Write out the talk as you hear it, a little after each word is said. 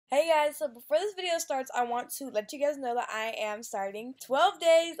Hey guys, so before this video starts, I want to let you guys know that I am starting 12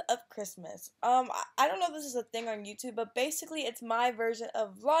 days of Christmas. I don't know if this is a thing on YouTube, but basically it's my version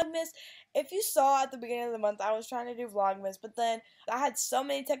of Vlogmas. If you saw at the beginning of the month, I was trying to do Vlogmas, but then I had so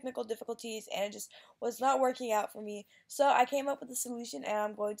many technical difficulties and it just was not working out for me. So I came up with a solution and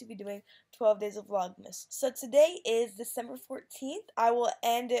I'm going to be doing 12 days of Vlogmas. So today is December 14th. I will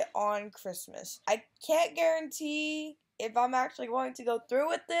end it on Christmas. I can't guarantee if I'm actually going to go through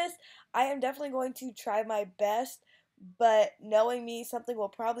with this. I am definitely going to try my best, but knowing me, something will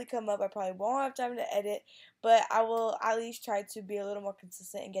probably come up. I probably won't have time to edit, but I will at least try to be a little more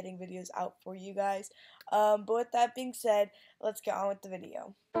consistent in getting videos out for you guys. But with that being said, let's get on with the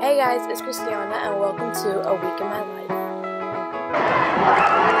video. Hey guys, it's Christiana and welcome to A Week in My Life.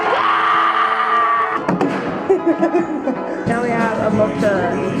 Now we have a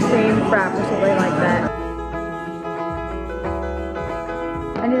mocha cream frap or something like that.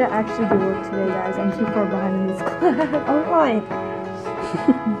 I need to actually do work today, guys. I'm too far behind in this class. I'm fine.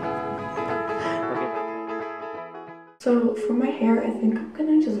 So for my hair, I think I'm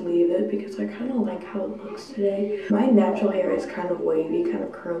gonna just leave it because I kind of like how it looks today. My natural hair is kind of wavy, kind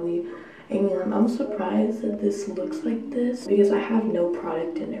of curly. And I'm surprised that this looks like this because I have no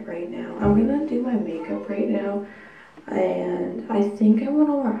product in it right now. I'm gonna do my makeup right now. And I think I'm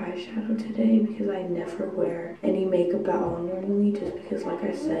gonna wear eyeshadow today because I never wear any makeup at all normally, just because, like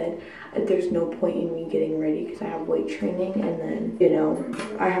I said, there's no point in me getting ready because I have weight training and then, you know,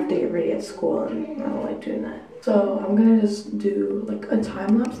 I have to get ready at school and I don't like doing that. So I'm gonna just do like a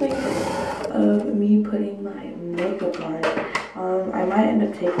time-lapse thing of me putting my makeup on. I might end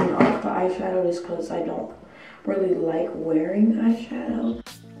up taking off the eyeshadow just because I don't really like wearing eyeshadow.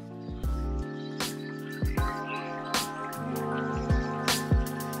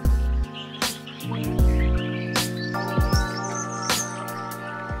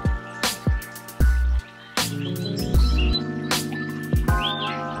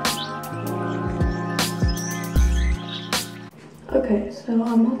 Okay, so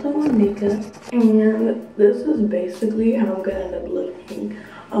I'm all done with makeup, and this is basically how I'm gonna end up looking.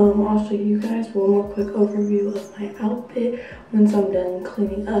 I'll show you guys one more quick overview of my outfit once I'm done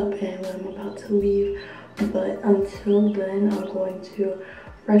cleaning up and when I'm about to leave. But until then, I'm going to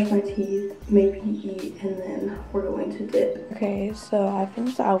brush my teeth, maybe eat, and then we're going to dip. Okay, so I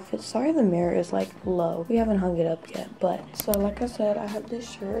finished the outfit. Sorry the mirror is like low. We haven't hung it up yet, but so like I said, I have this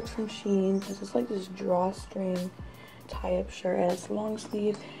shirt from Shein. This is like this drawstring tie-up shirt and it's long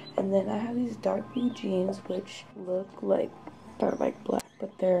sleeve, and then I have these dark blue jeans which look like they're like black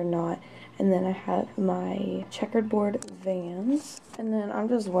but they're not, and then I have my checkerboard Vans, and then I'm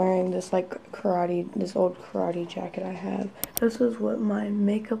just wearing this like this old karate jacket I have. This is what my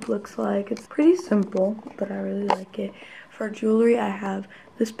makeup looks like. It's pretty simple but I really like it. For jewelry, I have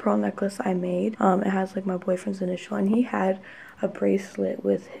this pearl necklace I made. It has like my boyfriend's initial, and he had a bracelet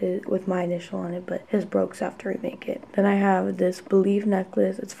with my initial on it, but his broke after we make it. Then I have this Believe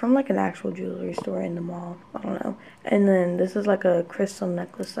necklace. It's from like an actual jewelry store in the mall. I don't know. And then this is like a crystal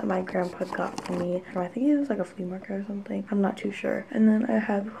necklace that my grandpa got for me. I think it was like a flea market or something. I'm not too sure. And then I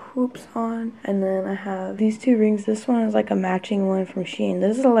have hoops on, and then I have these two rings. This one is like a matching one from Shein.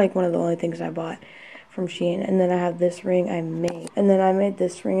 This is like one of the only things I bought from Shein. And then I have this ring I made, and then I made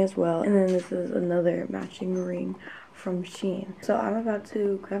this ring as well, and then this is another matching ring from Shein. So I'm about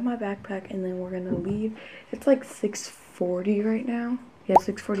to grab my backpack and then we're gonna leave. It's like 6:40 right now. Yeah,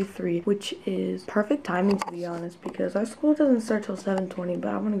 6:43, which is perfect timing to be honest because our school doesn't start till 7:20,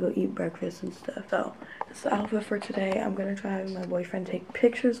 but I want to go eat breakfast and stuff. So that's the outfit for today. I'm gonna try having my boyfriend take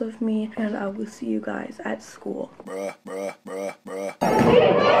pictures of me, and I will see you guys at school.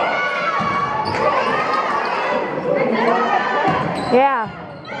 Yeah.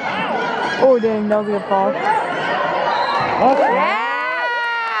 Oh, didn't know the fall. Yeah!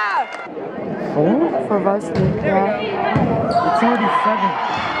 4? For varsity, yeah. It's already 7.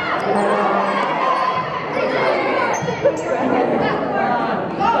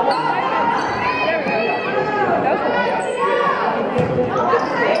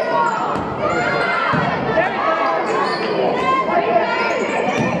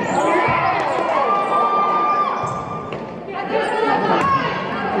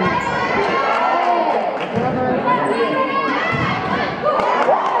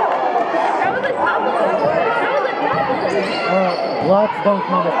 Lots don't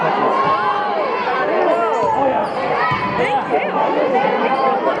count as touches. Oh yeah. Thank you.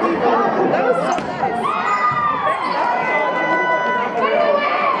 That was so nice.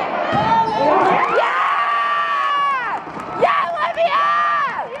 Yeah! Yeah, Olivia!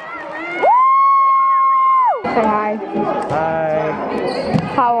 Woo! Say hi. Hi.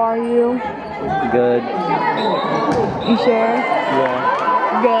 How are you? Good. You sure?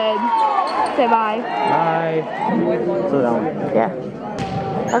 Yeah. Good. Say bye. Bye. So down. Yeah.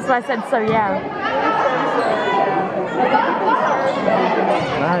 That's why I said so, yeah.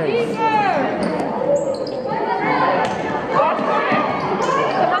 Nice.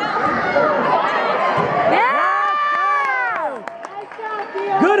 Yeah!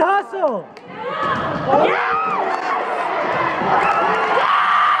 Good hustle.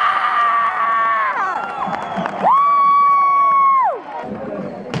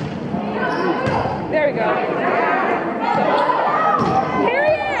 There we go.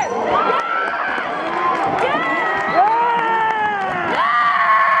 Period!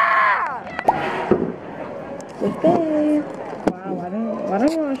 With babe. Wow, why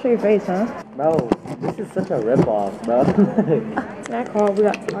don't you want to show your face, huh? Bro, this is such a ripoff, bro. Snack haul, we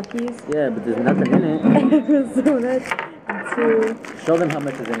got Takis. Yeah, but there's nothing in it. So that's two. Show them how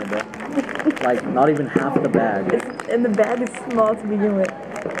much is in it, bro. Like, not even half the bag. And the bag is small to begin with.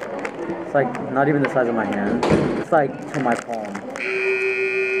 It's like not even the size of my hand. It's like to my palm.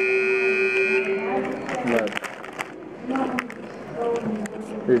 Look.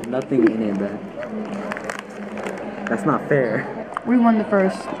 There's nothing in it, bro. That's not fair. We won the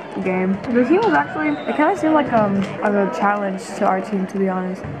first game. The team was actually, it kind of seemed like a challenge to our team, to be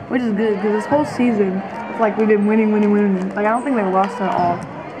honest. Which is good, because this whole season, it's like we've been winning. Like, I don't think they lost at all.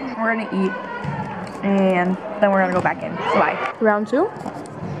 We're gonna eat, and then we're gonna go back in. So bye. Round 2?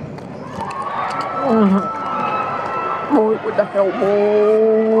 Boy, what the hell,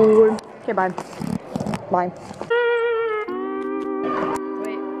 boy? Okay, bye. Bye.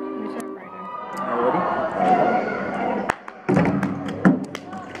 Wait, let me start writing. Ready?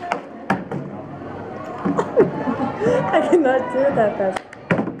 I cannot do it that fast.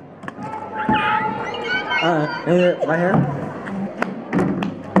 My hand?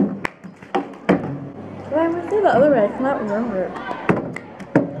 But I went through the other way. I cannot remember it.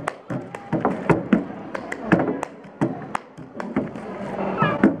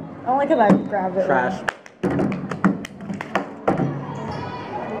 Only because I grabbed it. Trash.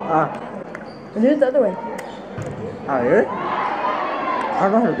 Do it the other way. Here? I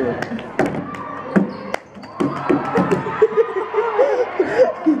don't know how to do it.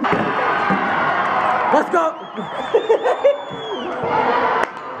 Let's go!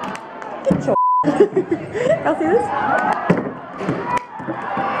 Get your y'all see this?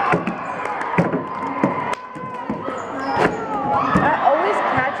 I always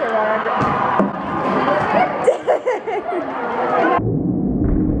catch it right under.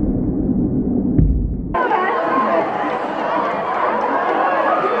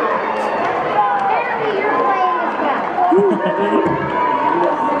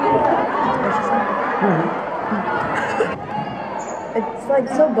 It's like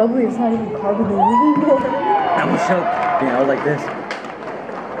so bubbly, it's not even carbonated anymore. I was shook. Yeah, I was like this.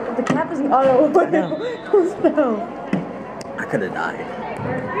 The cap is auto. No. No. I could have died.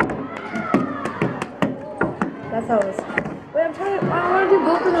 That's how it was. Wait, I want to do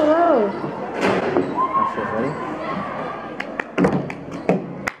both in a row. Oh shit, ready?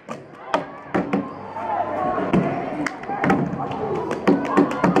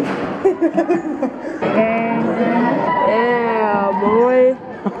 Yeah, boy.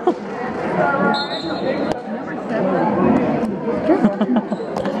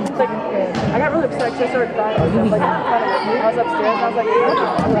 I got really upset because I started crying. I was upstairs and I was like,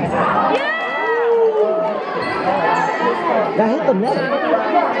 yeah! That hit the net.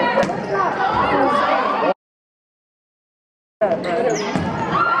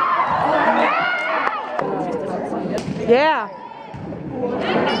 Yeah.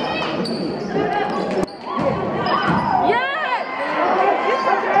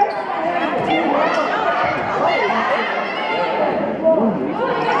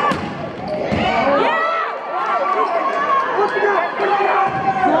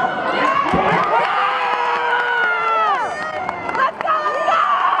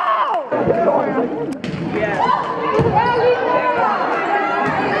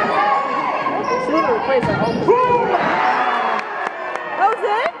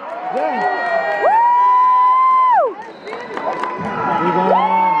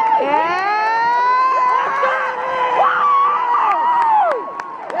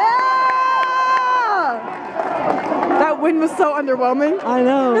 Wind was so underwhelming. I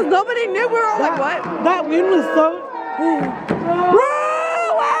know. Because nobody knew. We were all like, what? That wind was so...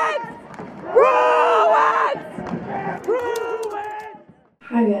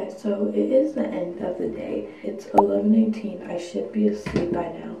 Hi guys, so it is the end of the day. It's 11:18. I should be asleep by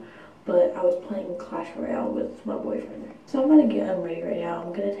now, but I was playing Clash Royale with my boyfriend. So I'm gonna get unready right now.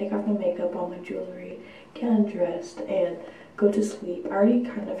 I'm gonna take off my makeup, all my jewelry, get undressed, and go to sleep. I already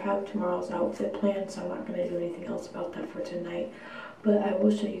kind of have tomorrow's outfit planned, so I'm not gonna do anything else about that for tonight. But I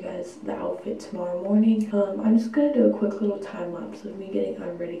will show you guys the outfit tomorrow morning. I'm just gonna do a quick little time lapse of me getting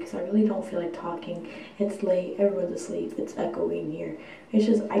unready because I really don't feel like talking. It's late, everyone's asleep, it's echoing here. It's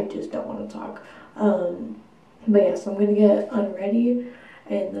just, I just don't want to talk. But yeah, so I'm gonna get unready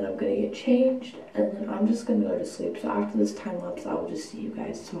and then I'm gonna get changed and then I'm just gonna go to sleep. So after this time lapse, I will just see you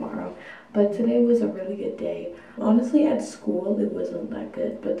guys tomorrow. But today was a really good day. Honestly, at school, it wasn't that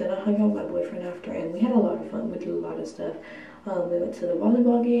good. But then I hung out with my boyfriend after and we had a lot of fun. We did a lot of stuff. We went to the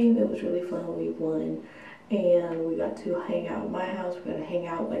volleyball game. It was really fun. We won. And we got to hang out at my house. We got to hang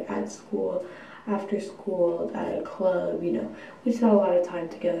out like at school, after school, at a club, you know. We just had a lot of time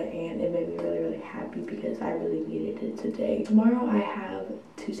together and it made me really, really happy because I really needed it today. Tomorrow I have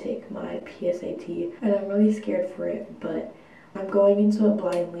to take my PSAT and I'm really scared for it, but I'm going into it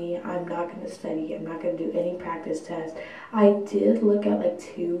blindly. I'm not going to study. I'm not going to do any practice tests. I did look at like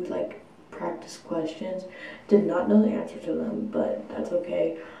 2 practice questions. Did not know the answer to them, but that's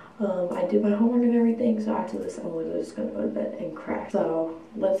okay. I did my homework and everything, so after this I'm literally just gonna go to bed and crash. So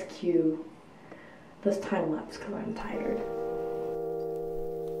let's cue this time lapse because I'm tired.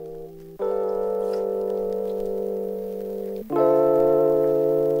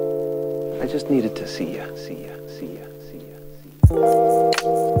 I just needed to see ya, see ya, see ya, see ya, see ya.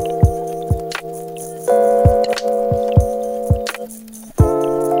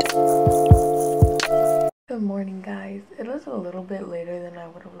 Good morning, guys. It was a little bit later than I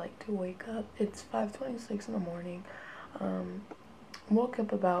would have liked to wake up. It's 5:26 in the morning. Woke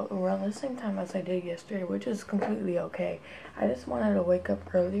up about around the same time as I did yesterday, which is completely okay. I just wanted to wake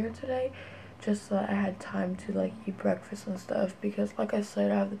up earlier today just so that I had time to eat breakfast and stuff because like I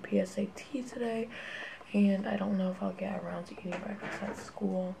said, I have the PSAT today and I don't know if I'll get around to eating breakfast at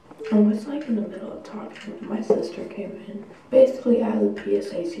school. I was in the middle of talking when my sister came in. Basically, I have the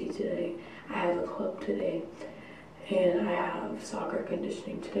PSAT today. I have a club today, and I have soccer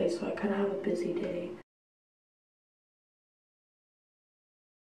conditioning today, so I kind of have a busy day.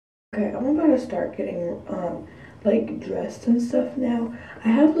 Okay, I'm about to start getting dressed and stuff now. I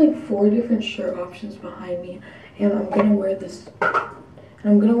have 4 different shirt options behind me, and I'm gonna wear this.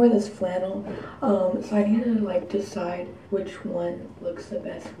 Flannel. So I need to decide which one looks the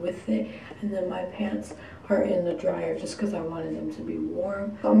best with it, and then my pants are in the dryer just because I wanted them to be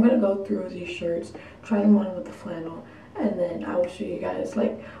warm. So I'm gonna go through these shirts, try them on with the flannel, and then I will show you guys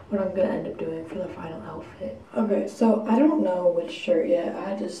what I'm gonna end up doing for the final outfit. Okay, so I don't know which shirt yet.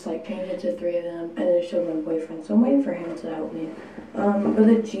 I just changed it to 3 of them and then showed my boyfriend, so I'm waiting for him to help me. But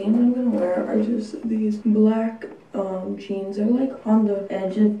the jeans I'm gonna wear are just these black jeans. They're on the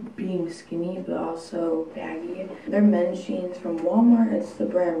edge of being skinny but also baggy. They're men's jeans from Walmart. It's the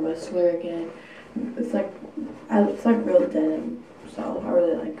brand Whistler again. It's like real denim, so I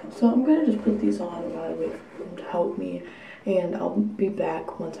really like them. So I'm gonna just put these on while I wait for him to help me, and I'll be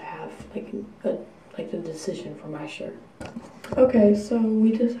back once I have the decision for my shirt. Okay, so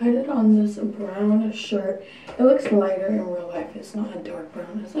we decided on this brown shirt. It looks lighter in real life. It's not a dark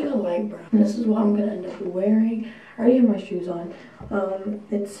brown. It's a light brown. And this is what I'm gonna end up wearing. I already have my shoes on.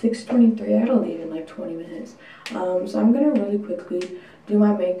 It's 6:23. I gotta leave in 20 minutes. So I'm gonna really quickly do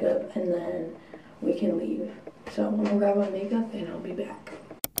my makeup and then we can leave. So I'm gonna grab my makeup and I'll be back.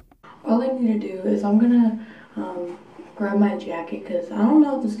 All I need to do is I'm gonna grab my jacket because I don't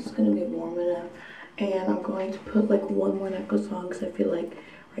know if this is gonna be warm enough. And I'm going to put 1 more necklace on because I feel like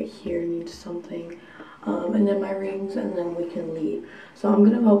right here needs something. And then my rings, and then we can leave. So I'm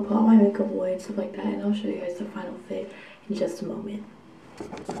gonna go put all my makeup away and stuff like that, and I'll show you guys the final fit in just a moment.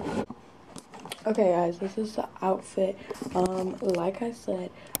 Okay guys, this is the outfit. Like I said,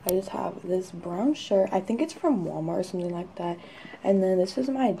 I just have this brown shirt. I think it's from Walmart or something like that. And then this is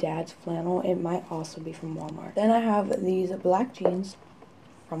my dad's flannel. It might also be from Walmart. Then I have these black jeans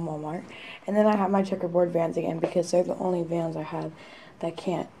from Walmart, and then I have my checkerboard Vans again because they're the only Vans I have that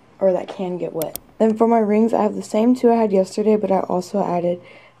can get wet. Then for my rings, I have the same 2 I had yesterday, but I also added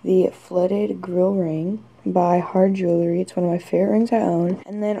the flooded grill ring by Hard Jewelry. It's one of my favorite rings I own.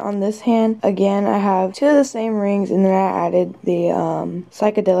 And then on this hand, again, I have 2 of the same rings, and then I added the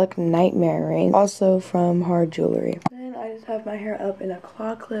psychedelic nightmare ring, also from Hard Jewelry. Then I just have my hair up in a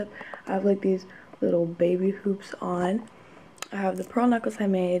claw clip. I have these little baby hoops on. I have the pearl necklace I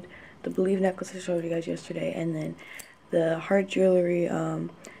made, the Believe necklace I showed you guys yesterday, and then the Heart Jewelry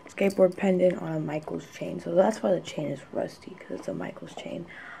skateboard pendant on a Michael's chain. So that's why the chain is rusty, because it's a Michael's chain.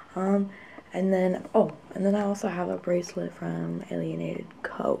 And And then, oh, and then I also have a bracelet from Alienated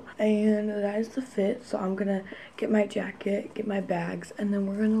Co. And that is the fit. So I'm gonna get my jacket, get my bags, and then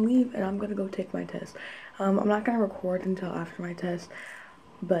we're gonna leave and I'm gonna go take my test. I'm not gonna record until after my test,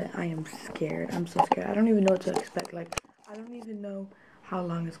 but I am scared. I'm so scared. I don't even know what to expect. Like, I don't even know how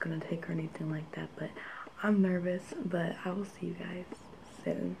long it's gonna take or anything like that, but I'm nervous, but I will see you guys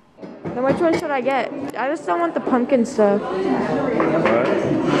soon. Then which one should I get? I just don't want the pumpkin stuff. What?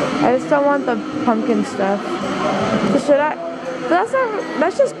 I just don't want the pumpkin stuff. So should I? But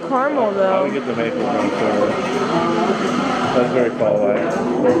that's just caramel though. I would get the maple one, so that's very fall-like.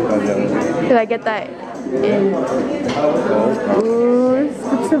 Should I get that in? Ooh,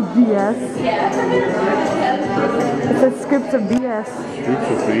 scripts of BS. It says scripts of BS. Scripts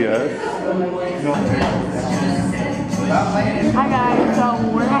of BS? Hi guys, so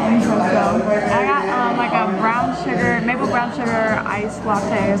we're at intro show. I got like a brown sugar, maple brown sugar iced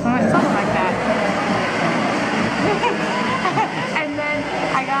latte or something like that. And then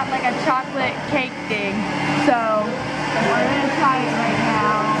I got like a chocolate cake thing. So we're gonna try it right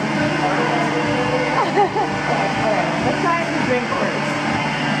now. Alright, let's try it to drink first.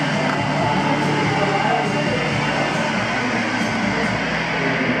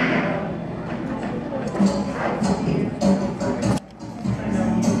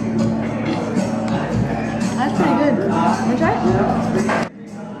 That's pretty good. Wanna try it?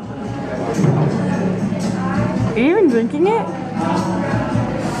 Are you even drinking it?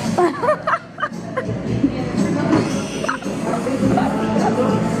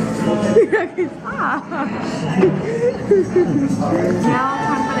 Stop. Now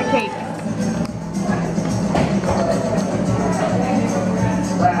time for the cake.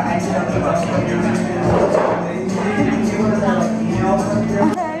 I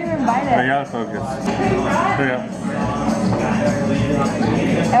didn't even bite it. I gotta focus. There you go.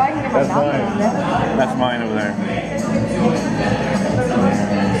 Oh, I can get my That's mouth mine. around it. That's mine over there.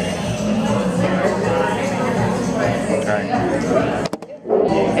 Okay.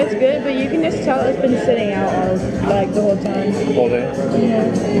 It's good, but you can just tell it's been sitting out all, like the whole time. All day.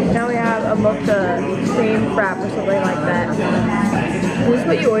 Now we have a mocha cream frap or something like that. Is this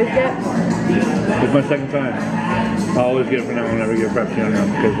what you always get? It's my second time. I'll always get it from now on whenever I get Frappuccino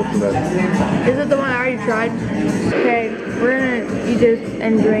because of that. Is it the one I already tried? Okay, we're gonna eat this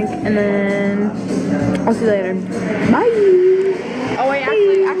and drink, and then I'll see you later. Bye. Oh wait,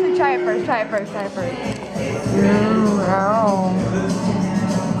 actually try it first. Try it first.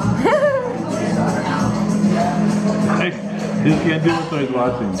 Hey, this can't do it so he's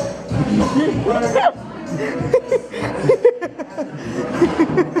watching.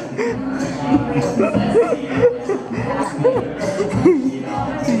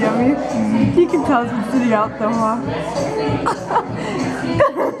 Yummy. You can tell it's sitting out though, huh?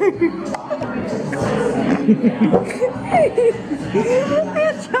 I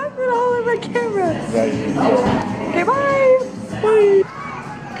got chocolate all over my camera. Okay, bye. Bye.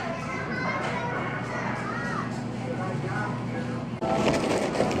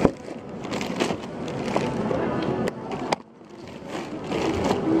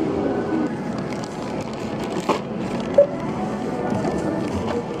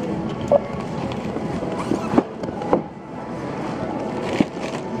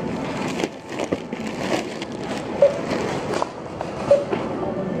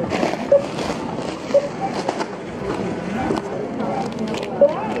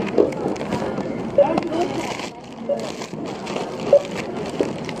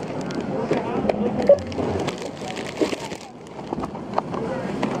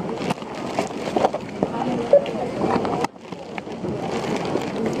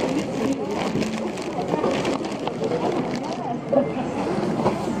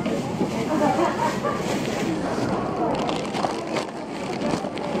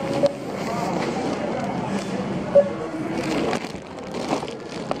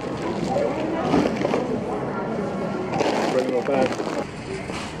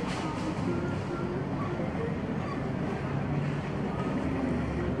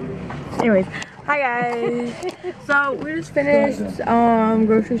 Anyways, hi guys. So we just finished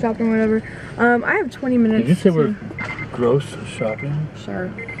grocery shopping or whatever. I have 20 minutes. Did you say we're gross shopping?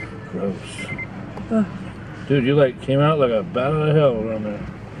 Sure. Gross. Dude, you like came out like a bat out of hell around there.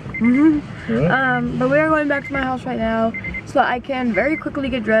 Yeah. But we are going back to my house right now so that I can very quickly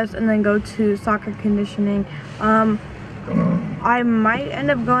get dressed and then go to soccer conditioning. I might end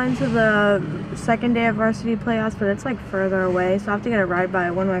up going to the second day of varsity playoffs, but it's like further away, so I have to get a ride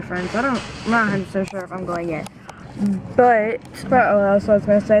by one of my friends. I'm not 100% sure if I'm going yet. But oh, that's what I was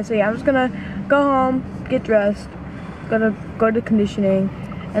gonna say. So yeah, I'm just gonna go home, get dressed, go to conditioning,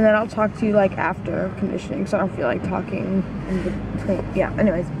 and then I'll talk to you like after conditioning, so I don't feel like talking in between. Yeah,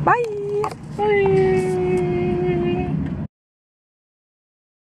 anyways, bye! Bye!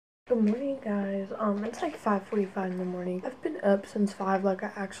 Good morning, guys. It's like 5:45 in the morning. I've been up since 5. Like,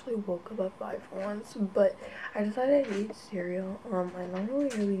 I actually woke up at 5 for once, but I decided to eat cereal. I normally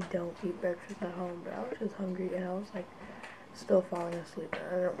really don't eat breakfast at home, but I was just hungry, and I was like still falling asleep, and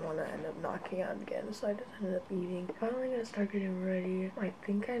I didn't want to end up knocking out again, so I just ended up eating. Finally gonna start getting ready. I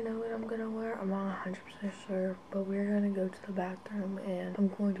think I know what I'm gonna wear. I'm not 100% sure, but we're gonna go to the bathroom, and I'm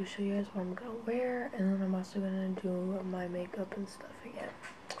going to show you guys what I'm gonna wear, and then I'm also gonna do my makeup and stuff again.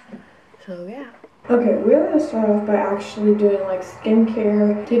 So yeah. Okay, we're gonna start off by actually doing like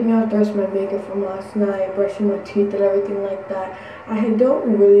skincare, taking out the rest of my makeup from last night, brushing my teeth and everything like that. I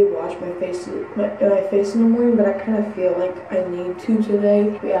don't really wash my face in the morning, but I kind of feel like I need to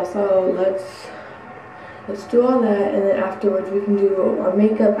today. But yeah, so let's do all that, and then afterwards we can do our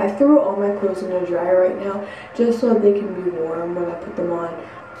makeup. I threw all my clothes in the dryer right now, just so they can be warm when I put them on.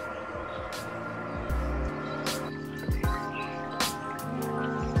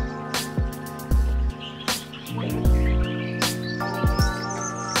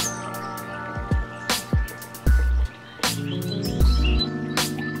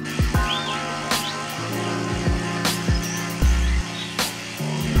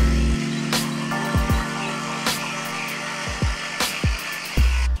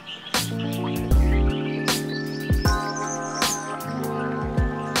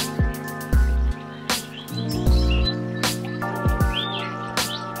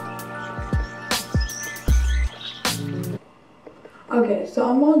 Okay, so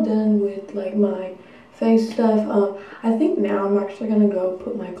I'm all done with like my face stuff. I think now I'm actually gonna go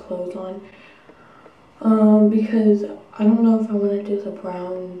put my clothes on. Because I don't know if I want to do the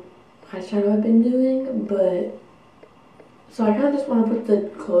brown eyeshadow I've been doing, but so I kind of just want to put the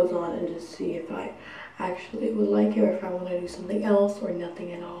clothes on and just see if I actually would like it, or if I want to do something else or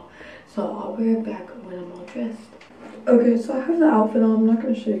nothing at all. So I'll be right back when I'm all dressed. Okay, so I have the outfit on. I'm not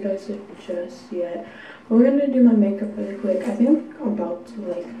going to show you guys it just yet. But we're going to do my makeup really quick. I think I'm about to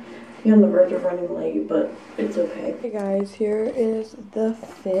like be on the verge of running late, but it's okay. Hey guys, here is the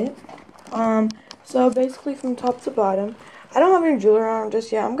fit. So basically from top to bottom, I don't have any jewelry on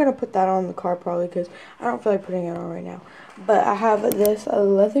just yet. I'm going to put that on in the car probably because I don't feel like putting it on right now. But I have this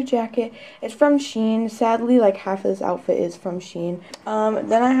leather jacket. It's from Shein. Sadly, like half of this outfit is from Shein.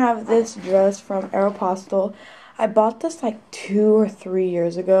 Then I have this dress from Aeropostale. I bought this like 2 or 3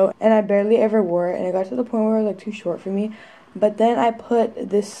 years ago, and I barely ever wore it, and it got to the point where it was like too short for me. But then I put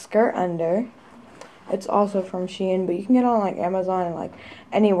this skirt under. It's also from Shein, but you can get it on like Amazon and like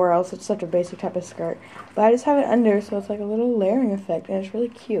anywhere else. It's such a basic type of skirt. But I just have it under, so it's like a little layering effect, and it's really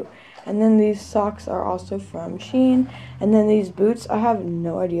cute. And then these socks are also from Shein. And then these boots, I have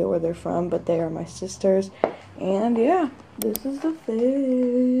no idea where they're from, but they are my sister's. And yeah, this is the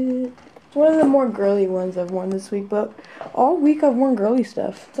fit. It's one of the more girly ones I've worn this week, but all week I've worn girly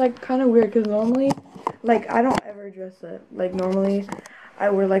stuff. It's like kind of weird because normally, like, I don't ever dress up. Like, normally I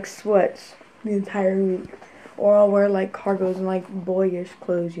wear like sweats the entire week, or I'll wear like cargos and like boyish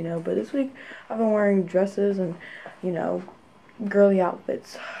clothes, you know. But this week I've been wearing dresses and, you know, girly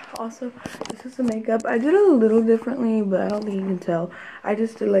outfits. Also, this is the makeup. I did it a little differently, but I don't think you can tell. I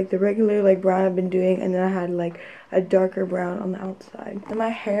just did like the regular like brown I've been doing, and then I had like a darker brown on the outside. And my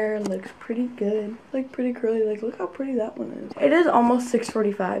hair looks pretty good, like pretty curly. Like, look how pretty that one is. It is almost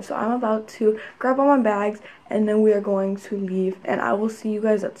 6:45, so I'm about to grab all my bags, and then we are going to leave, and I will see you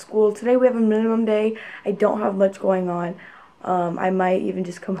guys at school. Today we have a minimum day. I don't have much going on. I might even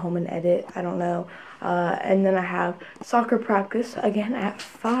just come home and edit. I don't know. And then I have soccer practice again at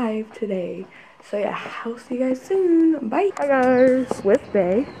 5 today. So yeah, I'll see you guys soon. Bye. Hi guys, Swift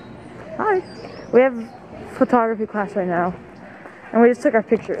Bay. Hi. We have photography class right now, and we just took our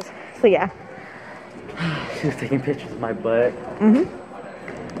pictures. So yeah. She was taking pictures of my butt.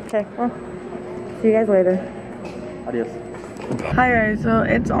 Okay, well, see you guys later. Adios. Hi guys, so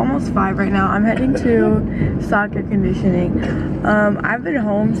it's almost 5 right now. I'm heading to soccer conditioning. I've been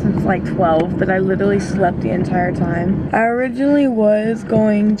home since like 12, but I literally slept the entire time. I originally was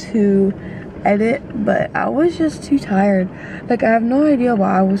going to edit, but I was just too tired. Like, I have no idea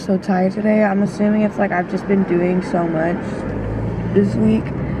why I was so tired today. I'm assuming it's like I've just been doing so much this week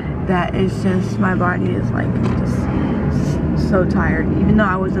that it's just, my body is like just so tired, even though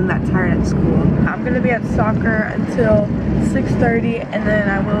I wasn't that tired at school. I'm gonna be at soccer until 6:30, and then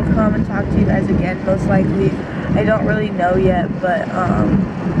I will come and talk to you guys again, most likely. I don't really know yet, but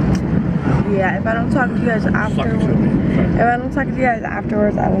yeah, if I don't talk to you guys afterwards,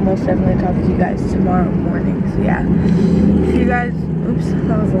 I will most definitely talk to you guys tomorrow morning. So yeah, see you guys. Oops,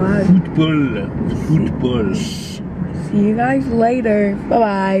 that was loud. Football. See you guys later.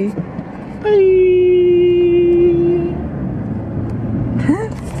 Bye-bye.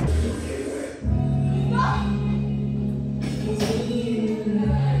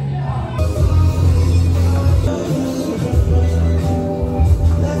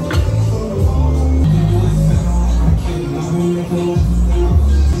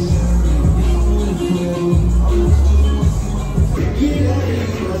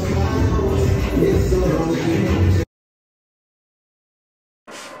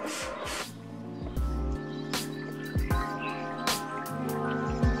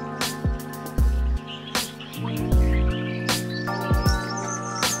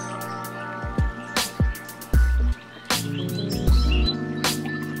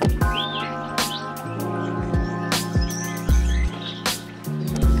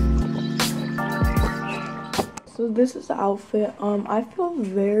 So this is the outfit. I feel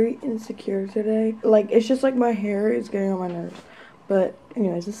very insecure today. Like, it's just like my hair is getting on my nerves. But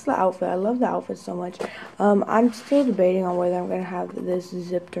anyways, this is the outfit. I love the outfit so much. I'm still debating on whether I'm gonna have this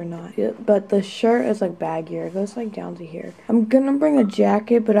zipped or not. Yeah, but the shirt is like baggier. It goes like down to here. I'm gonna bring a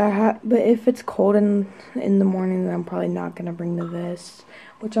jacket, but if it's cold in the morning, then I'm probably not gonna bring the vest,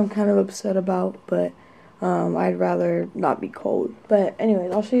 which I'm kind of upset about. But I'd rather not be cold. But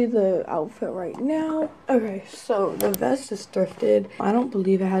anyways, I'll show you the outfit right now. Okay, so the vest is thrifted. I don't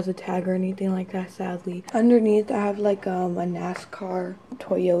believe it has a tag or anything like that, sadly. Underneath, I have like a NASCAR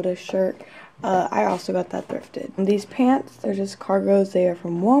Toyota shirt. I also got that thrifted. And these pants, they're just cargos. They are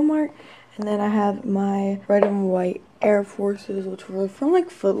from Walmart. And then I have my red and white Air Forces, which were from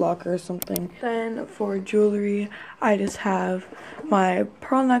like Foot Locker or something. Then for jewelry, I just have my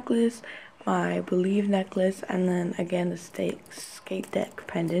pearl necklace, my Believe necklace, and then again the skate deck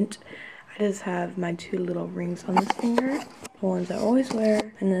pendant. I just have my 2 little rings on this finger, the ones I always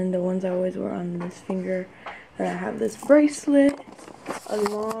wear, and then the ones I always wear on this finger. Then I have this bracelet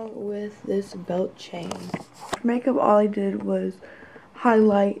along with this belt chain. For makeup, all I did was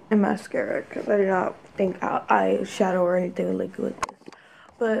highlight and mascara because I did not think eyeshadow or anything like this.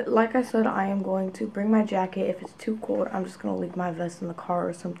 But like I said, I am going to bring my jacket. If it's too cold, I'm just going to leave my vest in the car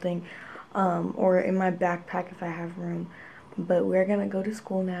or something. Or in my backpack if I have room. But we're gonna go to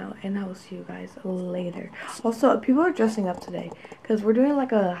school now, and I will see you guys later. Also, people are dressing up today because we're doing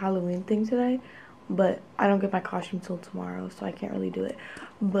like a Halloween thing today, but I don't get my costume till tomorrow, so I can't really do it.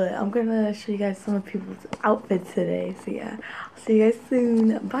 But I'm gonna show you guys some of people's outfits today. So yeah, I'll see you guys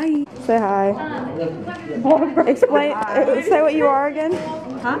soon. Bye. Say hi. Explain. Say what you are again.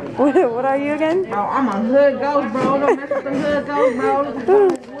 Huh? What are you again? Oh, I'm a hood ghost, bro. Don't mess with the hood ghost, bro.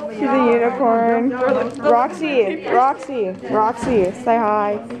 She's a unicorn. Roxy, say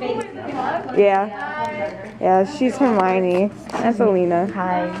hi. Yeah, she's Hermione. That's Alina.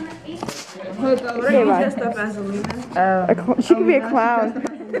 Hi. Okay, dressed up as Alina. She could be a clown.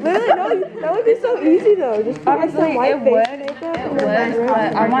 Literally, no, that would be so easy though. Just honestly, it would, but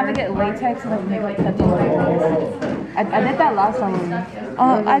I want to get latex and like make like pencil. I did that last Halloween.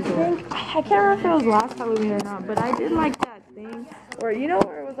 I can't remember if it was last Halloween or not, but I did like that thing where, you know,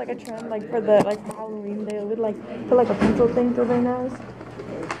 where it was like a trend like for Halloween, they would like put like a pencil thing through their nose.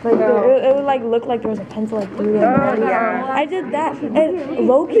 Like it would like look like there was a pencil like through their nose. Yeah. I did that, and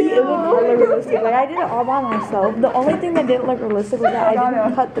low key it looked really realistic. Like I did it all by myself. The only thing that didn't look realistic was that I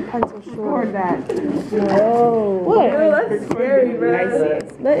didn't cut the pencil short. Whoa. What? Yo, that's scary, bro. I see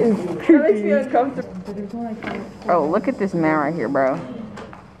it. That is creepy. That makes me uncomfortable. Oh, look at this man right here, bro.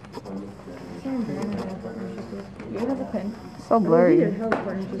 So blurry.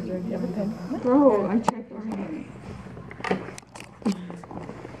 Bro, I'm checking.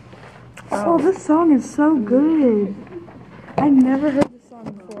 Oh, this song is so good. I've never heard this song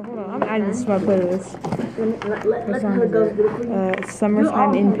before. Hold on, I'm adding this to my playlist. What song is it? It's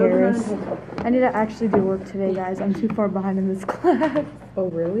Summertime in Paris. I need to actually do work today, guys. I'm too far behind in this class. Oh,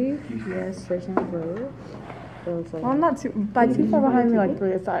 really? Yes. First time, bro. Well, I'm not too far behind me, like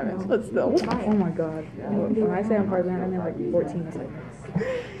 3 assignments, but still. Oh my god. When I say I'm far behind, I mean like 14 assignments.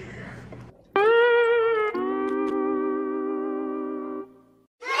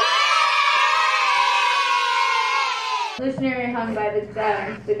 Revolutionary hung by the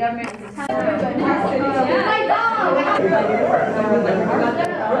government.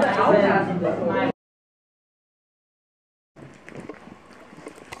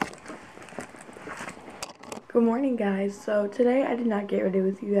 Good morning, guys. So today I did not get ready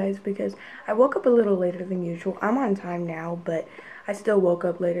with you guys because I woke up a little later than usual. I'm on time now, but I still woke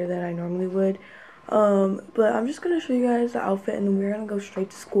up later than I normally would. But I'm just gonna show you guys the outfit and then we're gonna go straight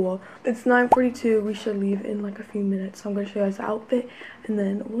to school. It's 9:42. We should leave in like a few minutes. So I'm gonna show you guys the outfit and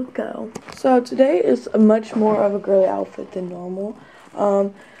then we'll go. So today is much more of a girly outfit than normal.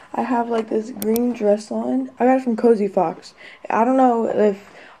 I have like this green dress on. I got it from Cozy Fox. I don't know if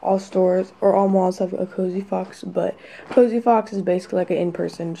all stores or all malls have a Cozy Fox, but Cozy Fox is basically like an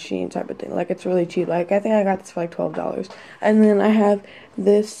in-person Shein type of thing. Like, it's really cheap. Like, I think I got this for like $12. And then I have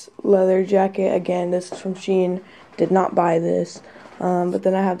this leather jacket. Again, this is from Shein. Did not buy this. But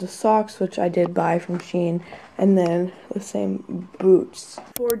then I have the socks, which I did buy from Shein. And then the same boots.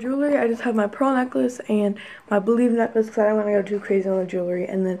 For jewelry, I just have my pearl necklace and my Believe necklace because I don't want to go too crazy on the jewelry.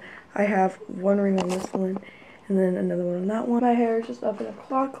 And then I have one ring on this one. And then another one on that one. My hair is just up in a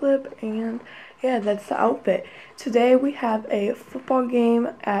claw clip, and yeah, that's the outfit. Today we have a football game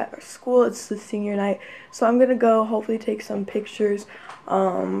at school. It's the senior night, so I'm gonna go hopefully take some pictures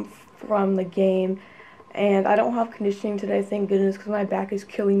from the game. And I don't have conditioning today, thank goodness, because my back is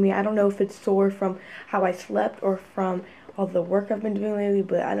killing me. I don't know if it's sore from how I slept or from all the work I've been doing lately,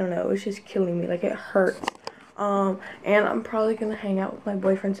 but I don't know, it's just killing me, like it hurts. And I'm probably gonna hang out with my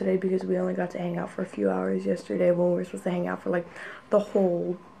boyfriend today because we only got to hang out for a few hours yesterday when we were supposed to hang out for like the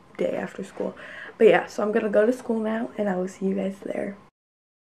whole day after school. But yeah, so I'm gonna go to school now and I will see you guys there.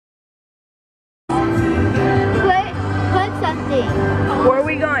 Put something. Where are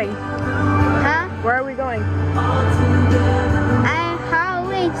we going? Huh? Where are we going?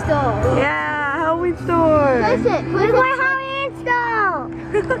 Halloween store. Yeah, Halloween store. Listen, put my Halloween store.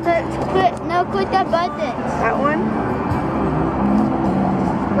 Put the buttons. That one?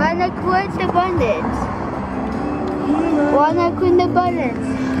 Wanna click the buttons. Wanna click the buttons.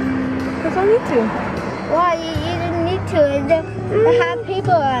 Because I need to. Why? You don't need to. They have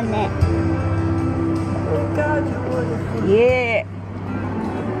people on it. Oh God, you would. Yeah.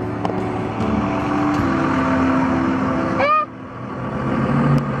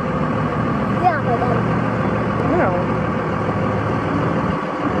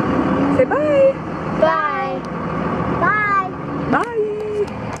 Say bye. Bye. Bye. Bye.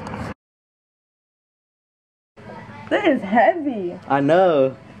 That is heavy. I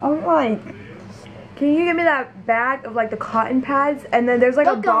know. I'm like, can you give me that bag of like the cotton pads? And then there's like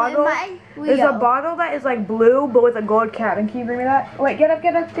a bottle. There's a bottle that is like blue but with a gold cap. And can you bring me that? Wait, get up.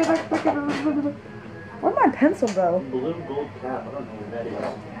 Where'd my pencil go? Blue gold cap. I don't know what that is.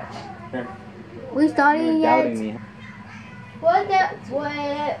 Here. We started yet? Doubting me. What?